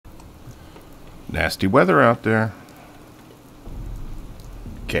Nasty weather out there.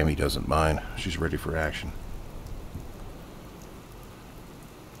 Cammy doesn't mind. She's ready for action.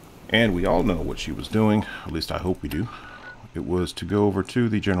 And we all know what she was doing. At least I hope we do. It was to go over to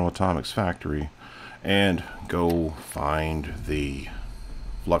the General Atomics factory and go find the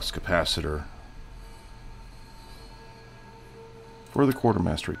flux capacitor for the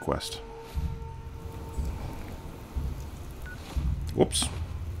quartermaster quest. Whoops.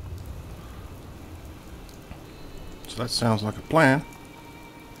 So that sounds like a plan.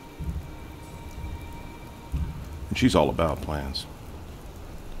 And she's all about plans.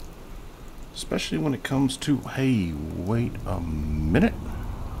 Especially when it comes to, hey, wait a minute.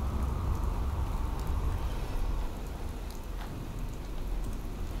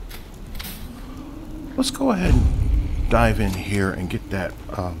 Let's go ahead and dive in here and get that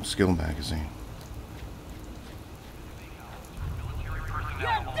skill magazine.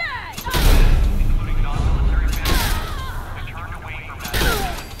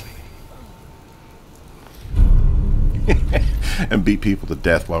 And beat people to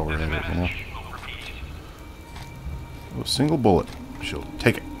death while we're in it, you know? A single bullet. She'll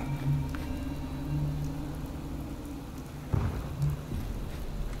take it.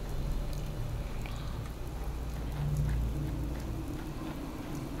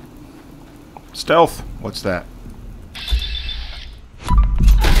 Stealth. What's that? This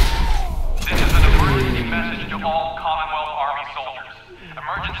is an emergency message to all Commonwealth Army soldiers.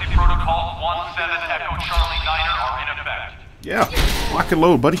 Emergency protocols 17 Echo Charlie Niner are in effect. Yeah, lock and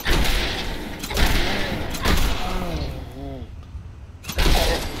load, buddy.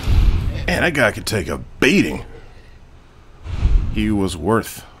 Man, that guy could take a beating. He was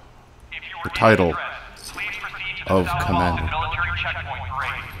worth the title of commander.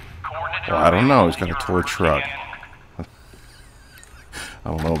 Well, I don't know. He's got a toy truck. I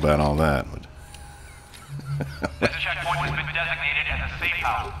don't know about all that. But This checkpoint has been designated as a safe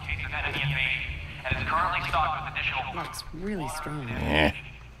house in case of enemy invasion, and is currently stocked with additional. Looks really strong. eh.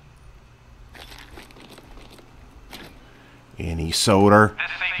 Any soda? This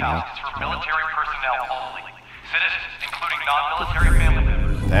safe house is for military personnel only. Citizens, including non-military family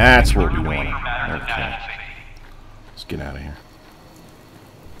members, That's what are we turned away want. from matters of Okay. national safety. Let's get out of here.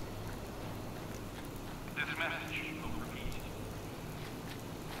 This message will repeat.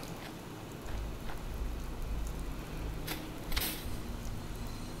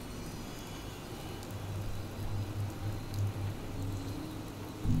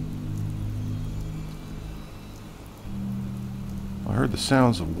 I heard the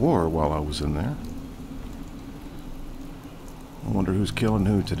sounds of war while I was in there. I wonder who's killing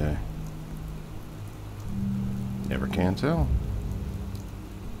who today. Never can tell.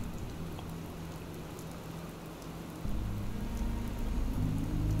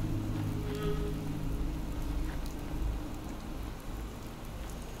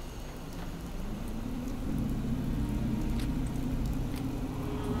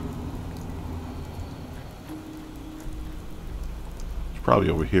 Probably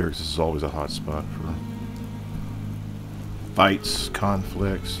over here because this is always a hot spot for fights,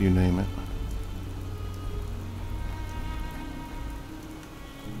 conflicts, you name it.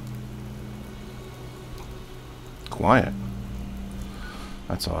 Quiet.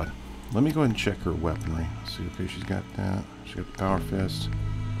 That's odd. Let me go ahead and check her weaponry. See, okay, she's got that. She's got the power fist.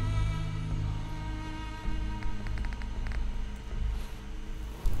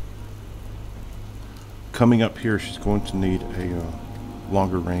 Coming up here, she's going to need a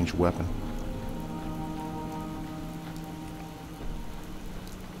longer range weapon.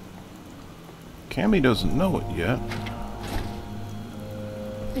 Cammy doesn't know it yet,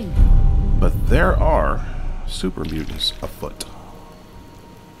 but there are super mutants afoot.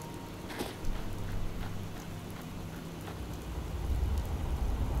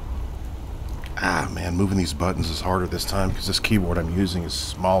 Ah man, moving these buttons is harder this time because this keyboard I'm using is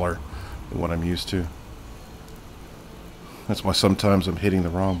smaller than what I'm used to. That's why sometimes I'm hitting the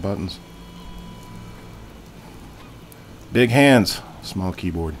wrong buttons. Big hands, small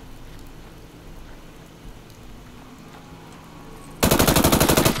keyboard.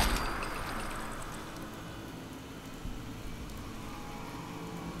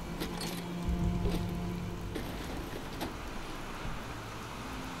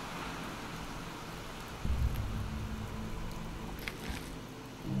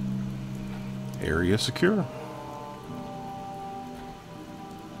 Area secure.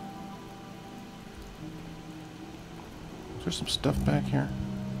 Is there some stuff back here?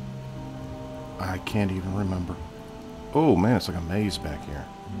 I can't even remember. Oh man, it's like a maze back here.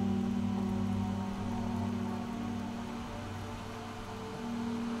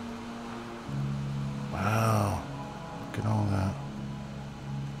 Look at all that.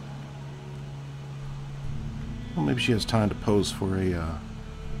 Well, maybe she has time to pose for a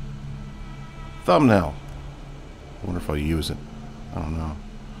thumbnail. I wonder if I'll use it. I don't know.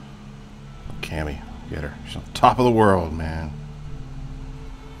 Cammy, get her. She's on top of the world, man.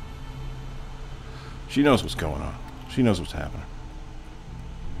 She knows what's going on. She knows what's happening.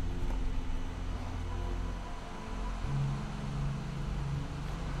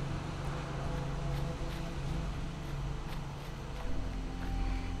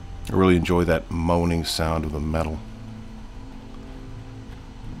 I really enjoy that moaning sound of the metal.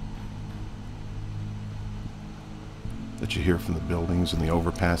 That you hear from the buildings and the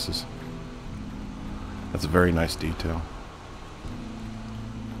overpasses. That's a very nice detail.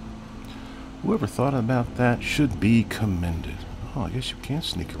 Whoever thought about that should be commended. Oh, I guess you can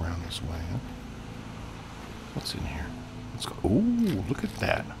sneak around this way, huh? What's in here? Let's go. Ooh, look at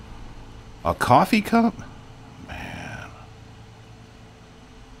that. A coffee cup? Man.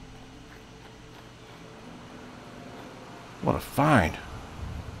 What a find.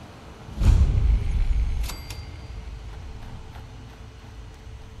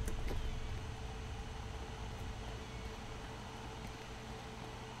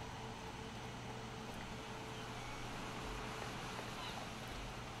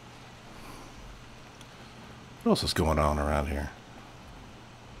 What else is going on around here?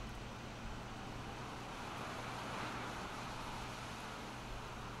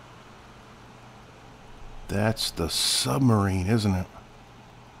 That's the submarine, isn't it?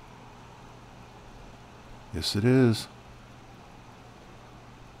 Yes, it is.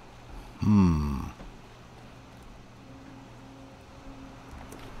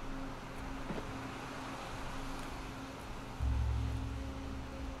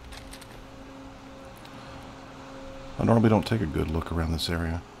 I normally don't take a good look around this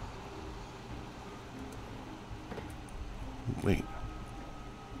area. Wait.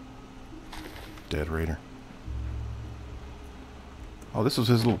 Dead Raider. Oh, this was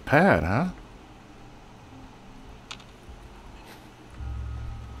his little pad, huh?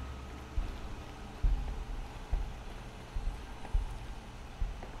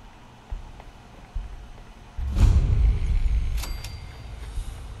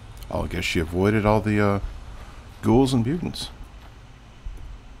 Oh, I guess she avoided all the ghouls and mutants.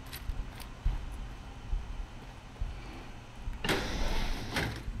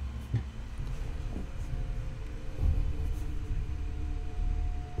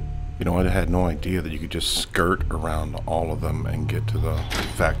 You know, I had no idea that you could just skirt around all of them and get to the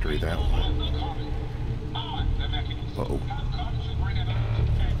factory that way. Uh-oh.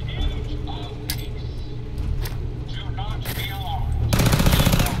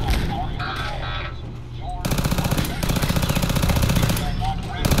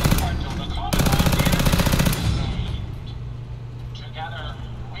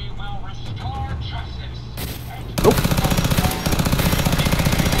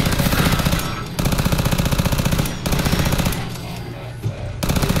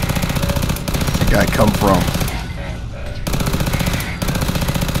 Guy come from?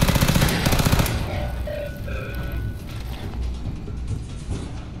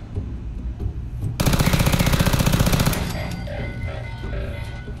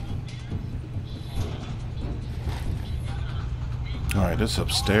 All right, it's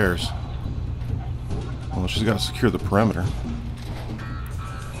upstairs. Well, she's got to secure the perimeter.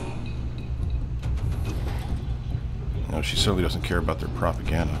 No, she certainly doesn't care about their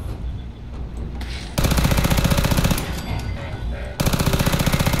propaganda.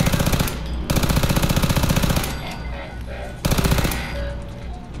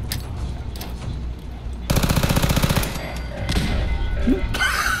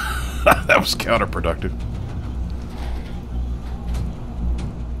 That was counterproductive.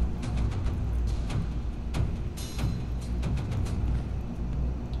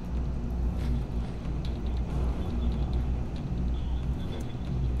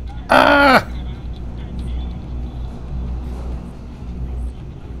 Ah!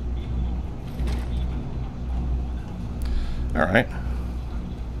 All right.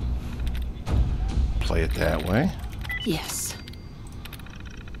 Play it that way. Yes.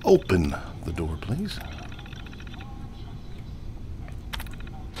 Open the door, please.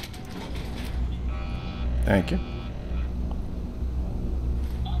 Thank you.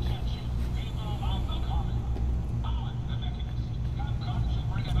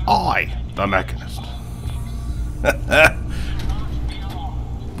 I, the Mechanist.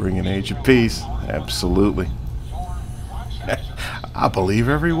 Bring an age of peace. Absolutely. I believe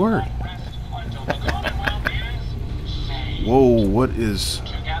every word. Whoa, what is...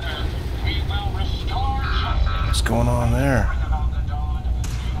 What's going on there?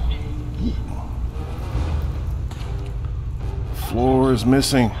 Floor is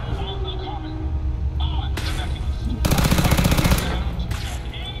missing.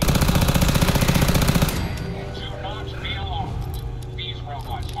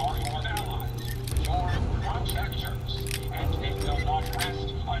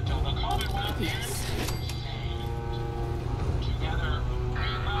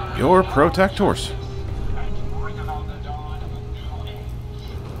 Your protectors.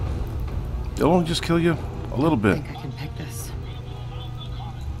 They'll only just kill you a little bit. I think I can pick this.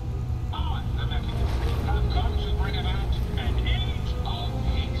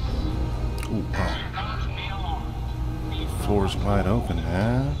 Ooh, wow. Floor's wide open,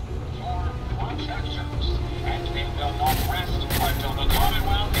 man.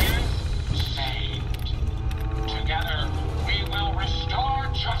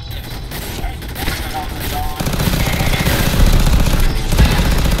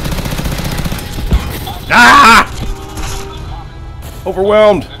 Ah!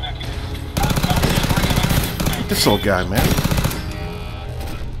 Overwhelmed. This old guy, man.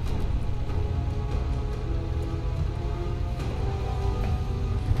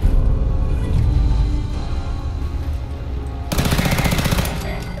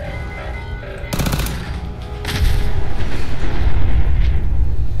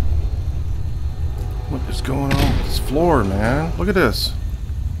 What is going on with this floor, man? Look at this.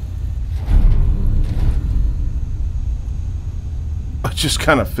 It just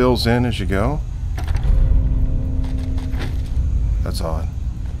kind of fills in as you go. That's odd.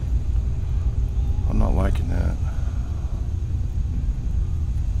 I'm not liking that.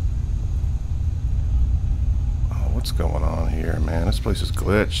 Oh, what's going on here, man? This place is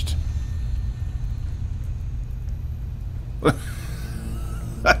glitched.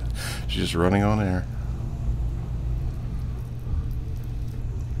 She's just running on air.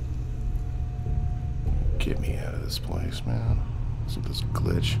 Get me out of this place, man. What's with this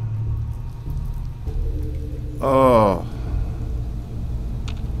glitch? Oh.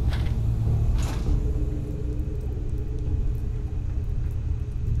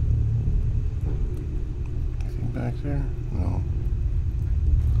 Anything back there? No.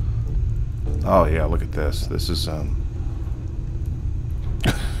 Oh yeah, look at this. This is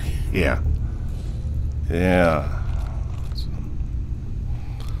yeah. Yeah.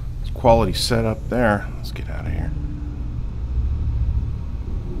 It's quality setup there. Let's get out of here.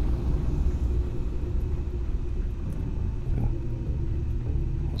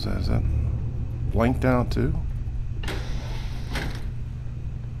 What's that? Is that blanked out too?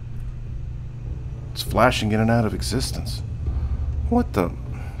 It's flashing in and out of existence. What the?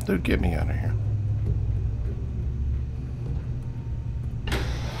 Dude, get me out of here.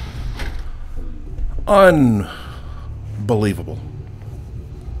 Unbelievable.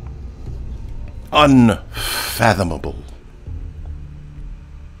 Unfathomable.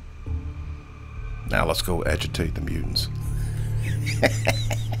 Now let's go agitate the mutants.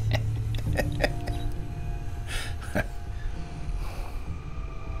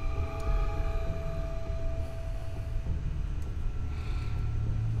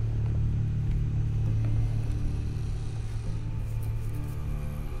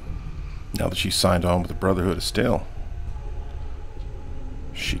 Now that she's signed on with the Brotherhood of Steel,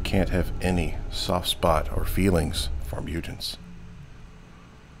 she can't have any soft spot or feelings for mutants.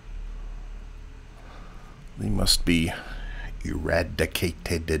 They must be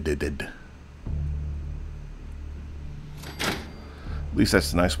eradicated. At least that's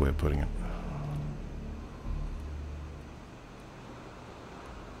the nice way of putting it.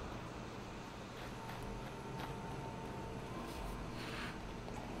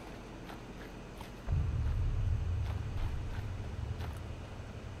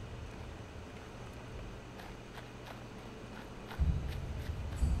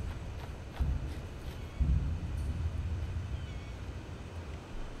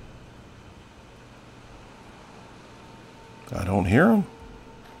 I don't hear him.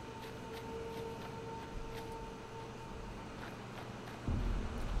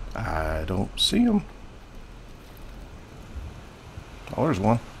 I don't see him. Oh, there's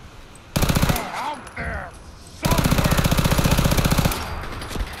one. Out there somewhere.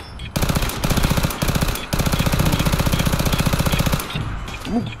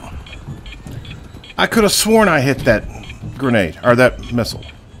 I could have sworn I hit that grenade or that missile,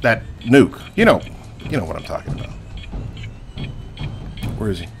 that nuke. You know what I'm talking about. Where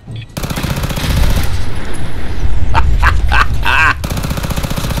is he?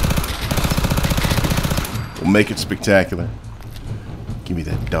 We'll make it spectacular. Give me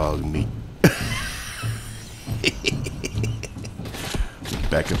that dog meat.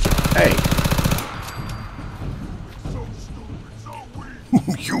 back up there. Hey! So stupid, so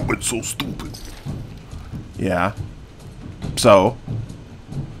weak. Human, so stupid. Yeah. So?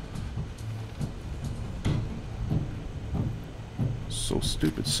 So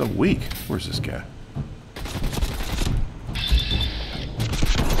stupid, so weak. Where's this guy?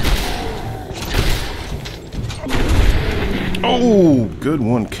 Oh, good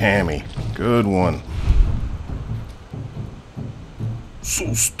one, Cammy. Good one.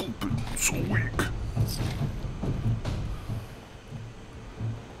 So stupid, so weak.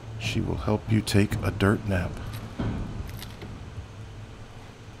 She will help you take a dirt nap.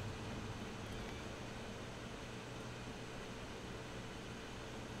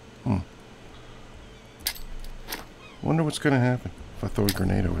 Wonder what's gonna happen if I throw a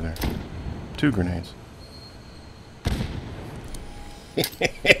grenade over there. 2 grenades.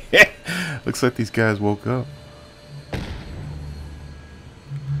 Looks like these guys woke up.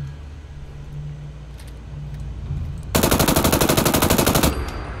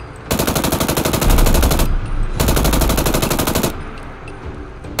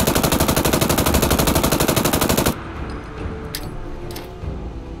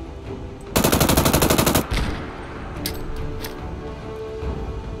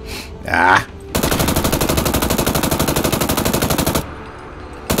 Ah!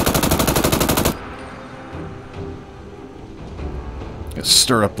 Gotta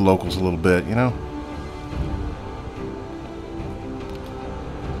stir up the locals a little bit, you know?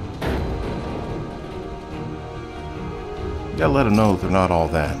 You gotta let them know they're not all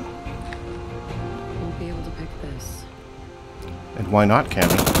that. Won't be able to pick this. And why not,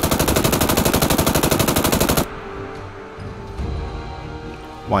 Cammy?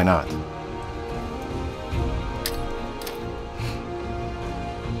 Why not?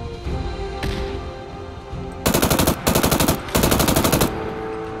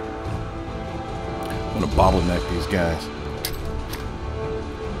 I'm gonna bottleneck these guys.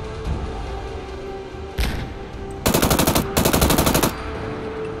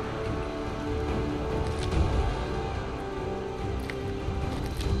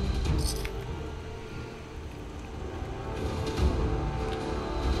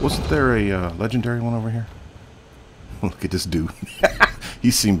 Wasn't there a legendary one over here? Look at this dude.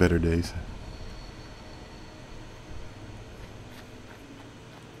 He's seen better days.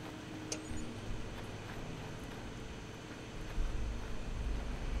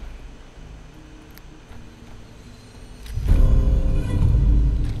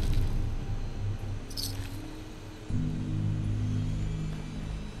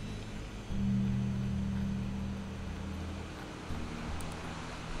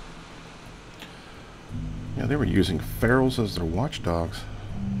 Yeah, they were using ferals as their watchdogs.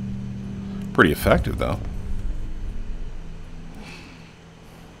 Pretty effective, though.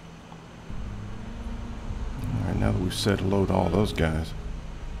 Alright, now that we've said hello to all those guys.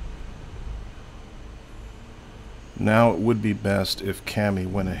 Now it would be best if Cammy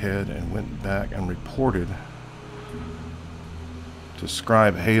went ahead and went back and reported to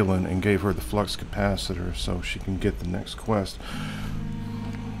Scribe Halen and gave her the flux capacitor so she can get the next quest.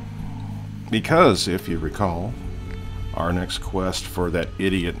 Because, if you recall, our next quest for that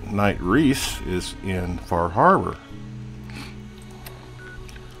idiot Knight Reese is in Far Harbor.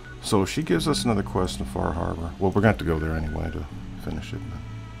 So if she gives us another quest in Far Harbor, well, we're going to have to go there anyway to finish it.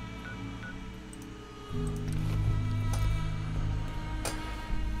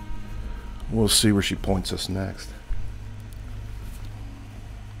 We'll see where she points us next.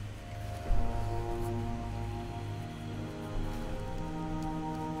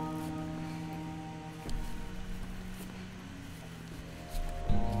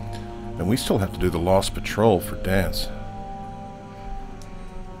 And we still have to do the Lost Patrol for Dance.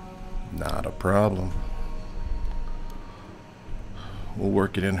 Not a problem. We'll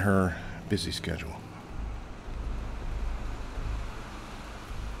work it in her busy schedule.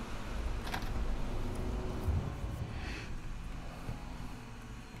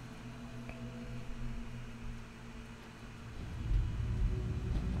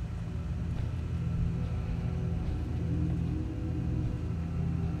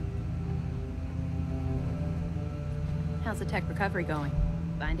 How's the tech recovery going?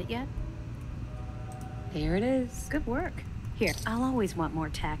 Find it yet? Here it is. Good work. Here, I'll always want more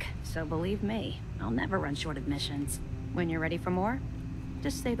tech, so believe me, I'll never run short of missions. When you're ready for more,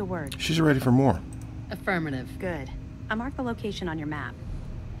 just say the word. She's ready for more. Affirmative. Good. I marked the location on your map.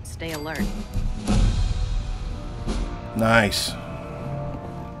 Stay alert. Nice.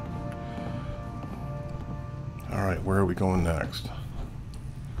 Alright, where are we going next?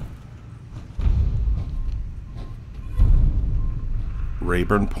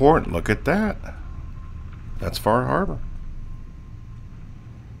 Rayburn Port. Look at that. That's Far Harbor.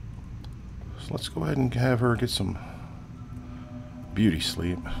 So let's go ahead and have her get some beauty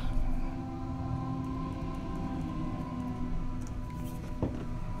sleep.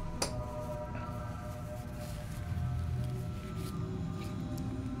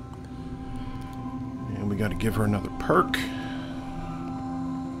 And we got to give her another perk.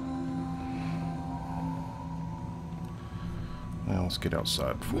 Now let's get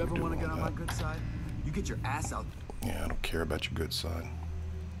outside before You we ever do want to get all on my that. good side? You get your ass out. Yeah, I don't care about your good side.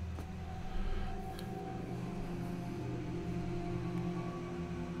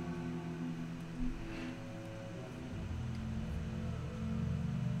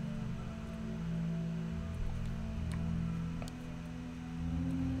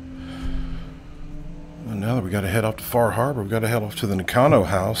 Well, now that we got to head off to Far Harbor, we got to head off to the Nakano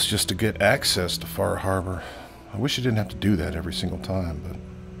house just to get access to Far Harbor. I wish I didn't have to do that every single time, but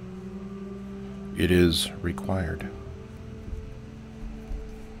it is required.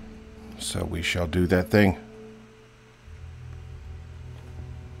 So we shall do that thing.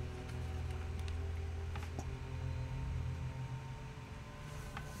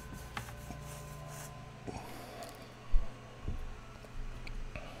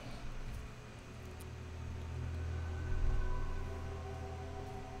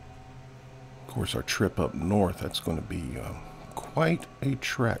 Of course, our trip up north, that's going to be quite a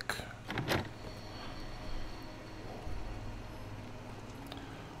trek.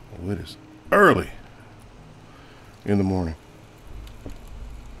 Well, it is early in the morning.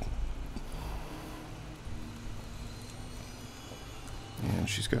 And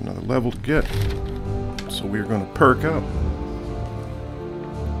she's got another level to get. So we're going to perk up.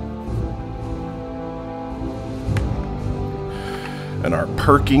 And our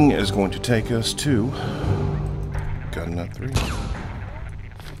perking is going to take us to Gun Nut 3.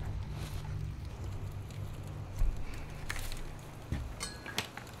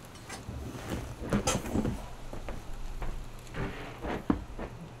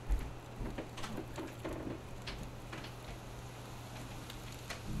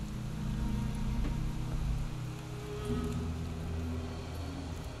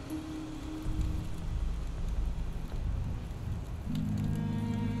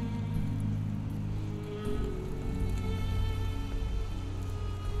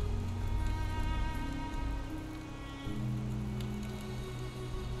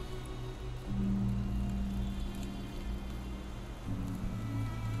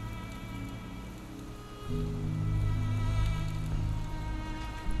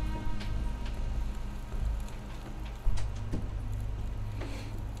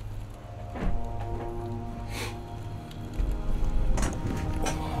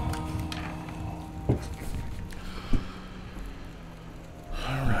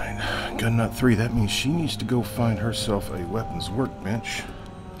 Gun Nut 3, that means she needs to go find herself a weapons workbench.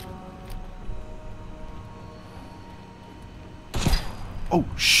 Oh,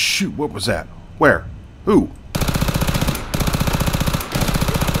 shoot, what was that? Where? Who?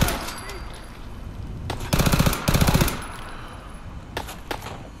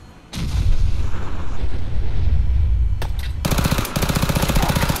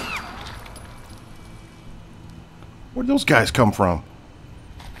 Where'd those guys come from?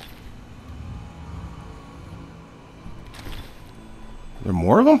 There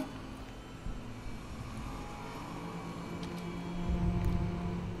more of them?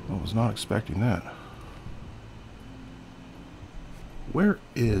 I was not expecting that. Where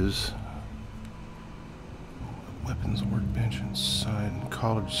is weapons workbench inside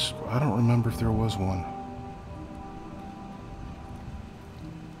college? I don't remember if there was one.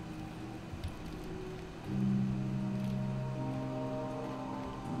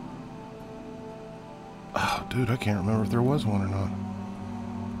 Oh, dude, I can't remember if there was one or not.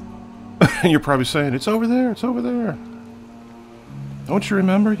 You're probably saying, it's over there, it's over there. Don't you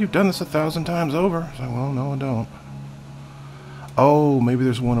remember? You've done this 1,000 times over. It's like, well, no, I don't. Oh, maybe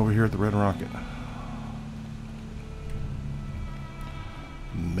there's one over here at the Red Rocket.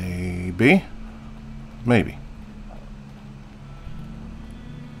 Maybe. Maybe.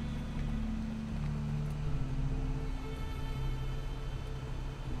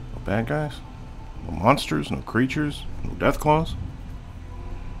 No bad guys? No monsters? No creatures? No death claws?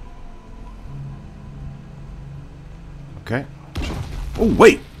 Okay. Oh,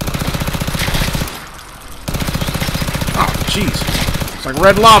 wait! Oh, jeez. It's like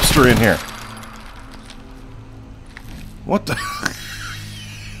Red Lobster in here. What the?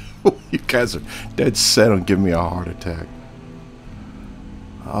 You guys are dead set on giving me a heart attack.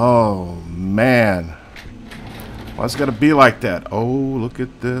 Oh, man. Why's it gotta be like that? Oh, look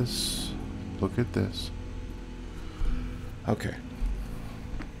at this. Look at this. Okay.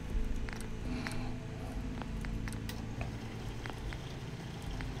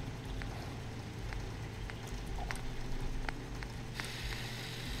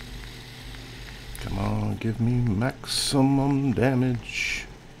 Come on, give me maximum damage.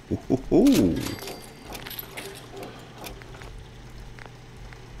 Ooh.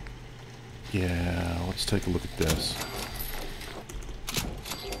 Yeah, let's take a look at this.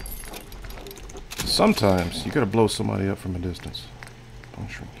 Sometimes you gotta blow somebody up from a distance.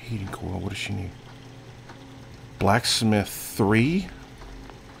 Puncturing heating coil, what does she need? Blacksmith 3?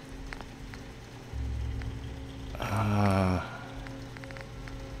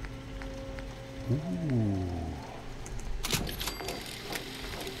 Ooh.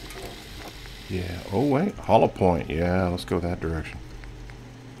 Yeah, oh wait, hollow point. Yeah, let's go that direction.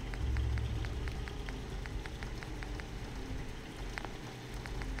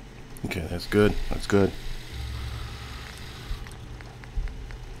 Okay, that's good. That's good.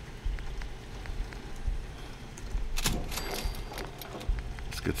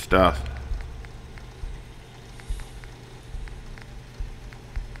 That's good stuff.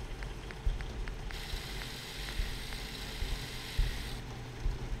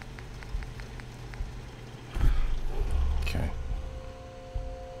 Okay.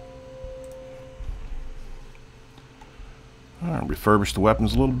 All right, refurbish the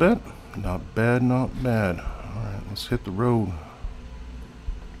weapons a little bit. Not bad, not bad. Alright, let's hit the road.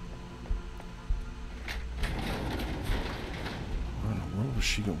 Where in the world is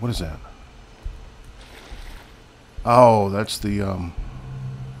she going? What is that? Oh, that's the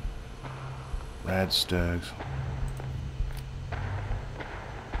rad stags.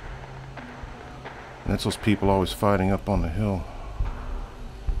 That's those people always fighting up on the hill.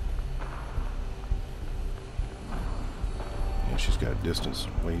 She's got a distance,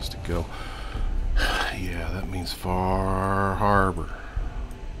 ways to go. Yeah, that means Far Harbor.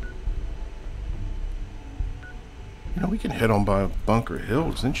 You know, we can head on by Bunker Hill,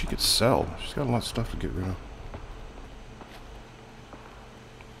 because then she could sell. She's got a lot of stuff to get rid of.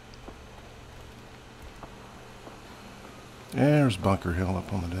 There's Bunker Hill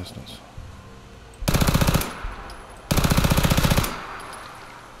up on the distance.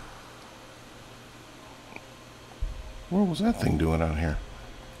 What was that thing doing out here?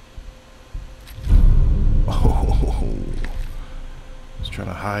 Oh, he's trying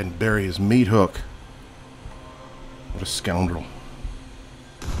to hide and bury his meat hook. What a scoundrel.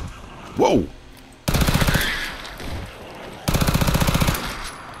 Whoa!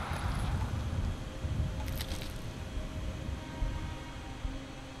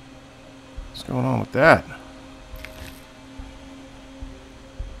 What's going on with that?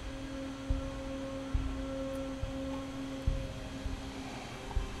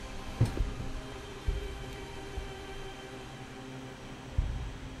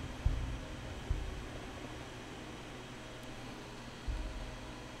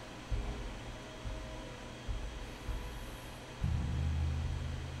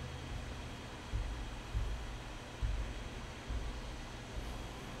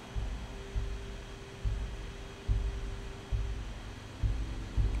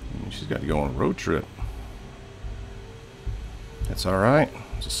 She's got to go on a road trip. That's alright.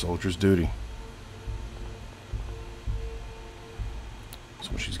 It's a soldier's duty.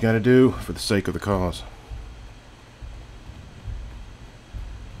 That's what she's got to do for the sake of the cause.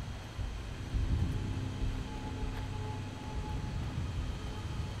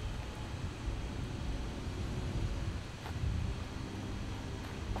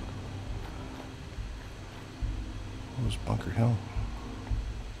 Where's Bunker Hill?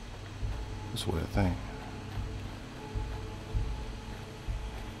 This way, I think.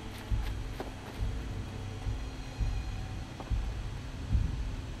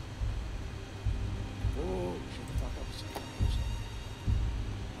 Oh, shut the fuck up a second.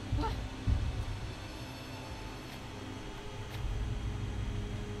 What?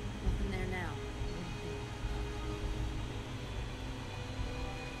 Nothing there now.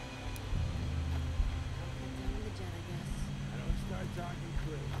 Down in the jet, I guess. I don't start talking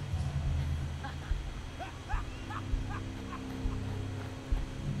crazy.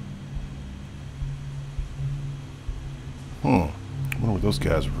 I wonder what those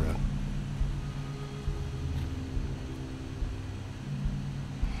guys have read.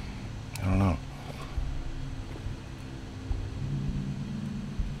 I don't know.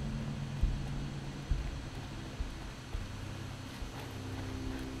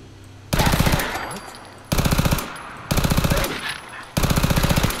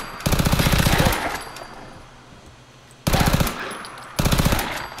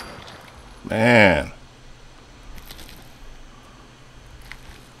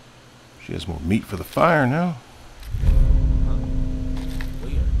 There's more meat for the fire now.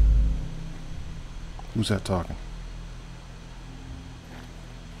 Weird. Who's that talking?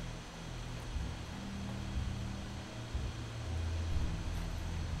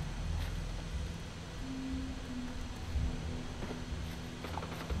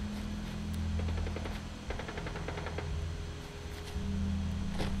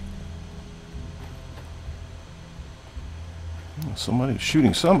 Somebody's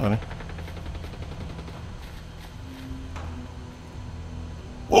shooting somebody.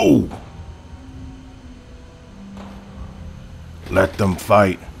 Whoa! Let them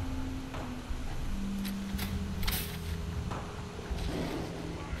fight.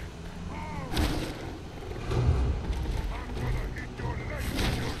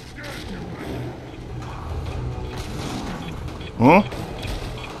 Huh?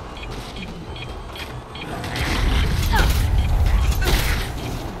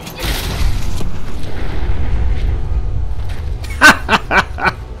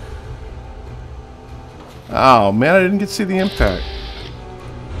 Oh man, I didn't get to see the impact.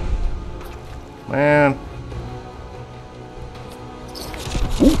 Man.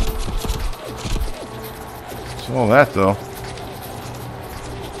 Ooh. Saw that though.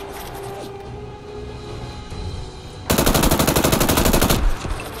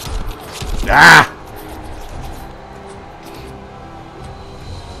 Ah!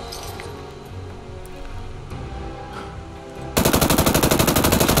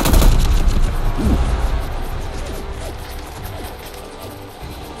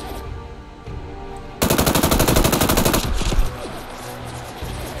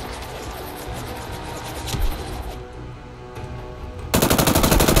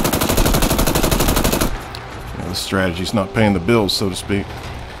 The strategy's not paying the bills, so to speak.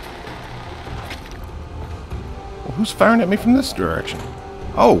 Well, who's firing at me from this direction?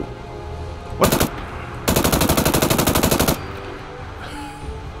 Oh! What the?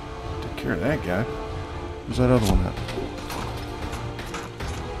 Take care of that guy. Where's that other one at?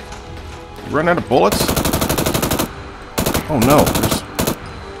 You run out of bullets? Oh no, there's...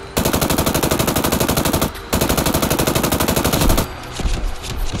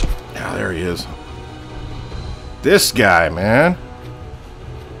 Ah, there he is. This guy, man.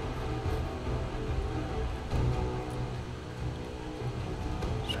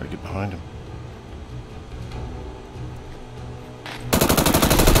 Let's try to get behind him.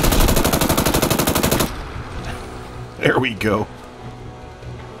 There we go.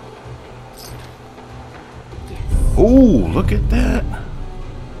 Oh, look at that.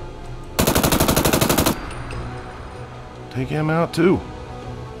 Take him out too.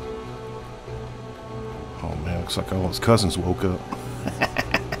 Oh man, looks like all his cousins woke up.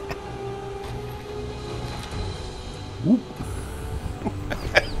 Whoop.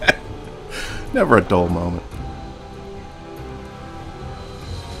 Never a dull moment.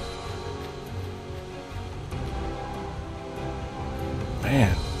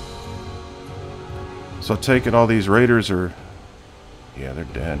 Man. So I take it all these raiders are... Yeah, they're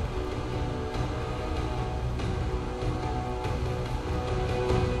dead.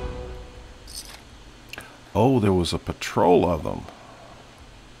 Oh, there was a patrol of them.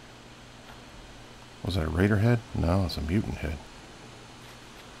 Was that a raider head? No, it's a mutant head.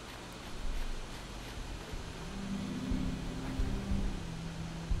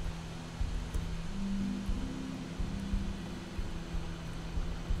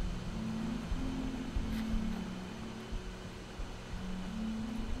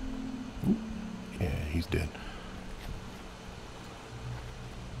 Ooh, yeah, he's dead.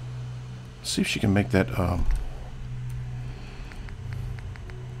 See if she can make that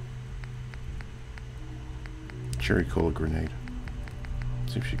cherry cola grenade.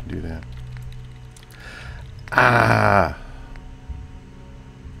 See if she can do that. Ah,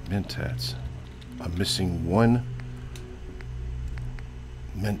 mentats. I'm missing one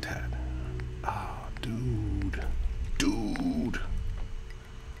mentat. Ah, dude.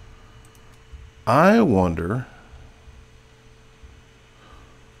 I wonder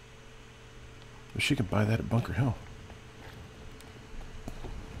if she can buy that at Bunker Hill.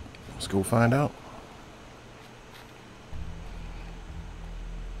 Let's go find out.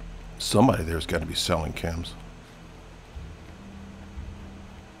 Somebody there's got to be selling chems.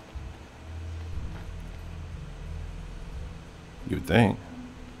 You would think.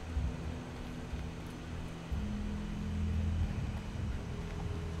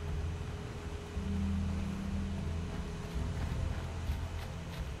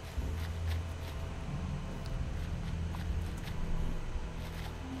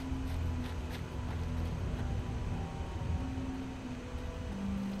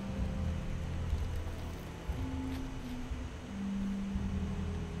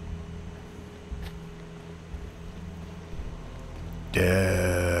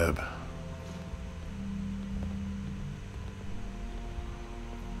 Deb.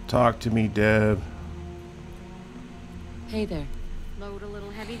 Talk to me, Deb. Hey there. Load a little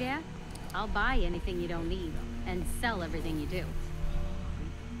heavy, Dad? I'll buy anything you don't need and sell everything you do.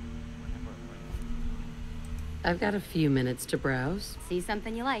 I've got a few minutes to browse. See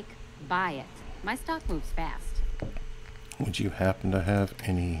something you like, buy it. My stock moves fast. Would you happen to have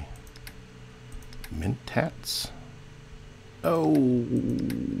any mint tats? Oh,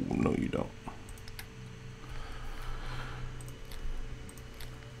 no you don't.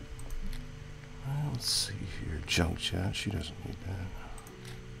 Let's see here. Junk chat. She doesn't need that.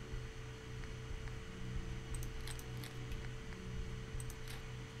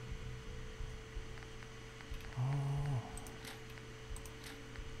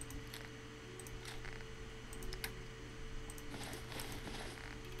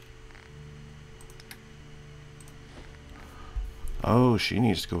 Oh, she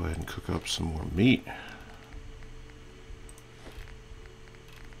needs to go ahead and cook up some more meat.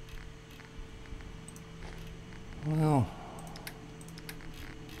 Well,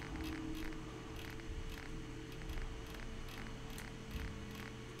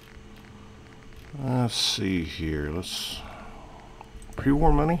 let's see here. Let's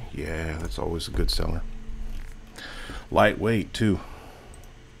pre-war money. Yeah, that's always a good seller. Lightweight too.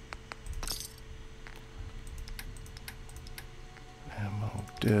 Ammo.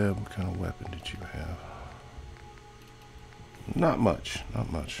 Deb, what kind of weapon did you have? Not much.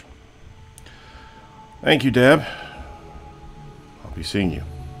 Not much. Thank you, Deb. I'll be seeing you.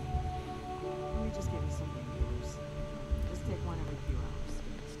 We just gave you some computers. Just take one every few hours.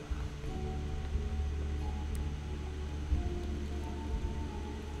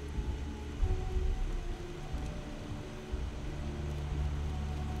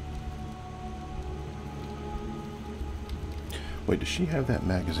 Wait, does she have that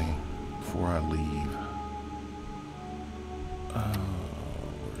magazine before I leave?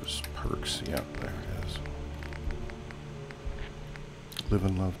 Where's perks? Yeah, there it is. Live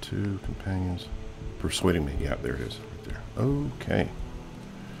and Love 2, Companions. Persuading Me. Yeah, there it is. Right there. Okay.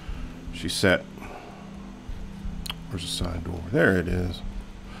 She's set. Where's the side door? There it is.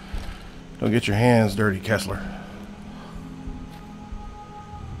 Don't get your hands dirty, Kessler.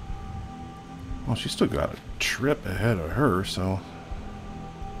 Well, she's still got a trip ahead of her, so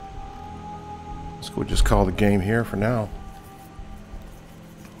let's go just call the game here for now.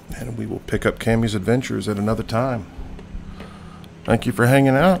 And we will pick up Cammy's adventures at another time. Thank you for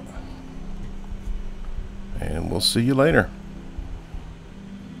hanging out. And we'll see you later.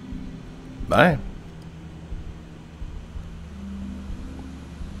 Bye.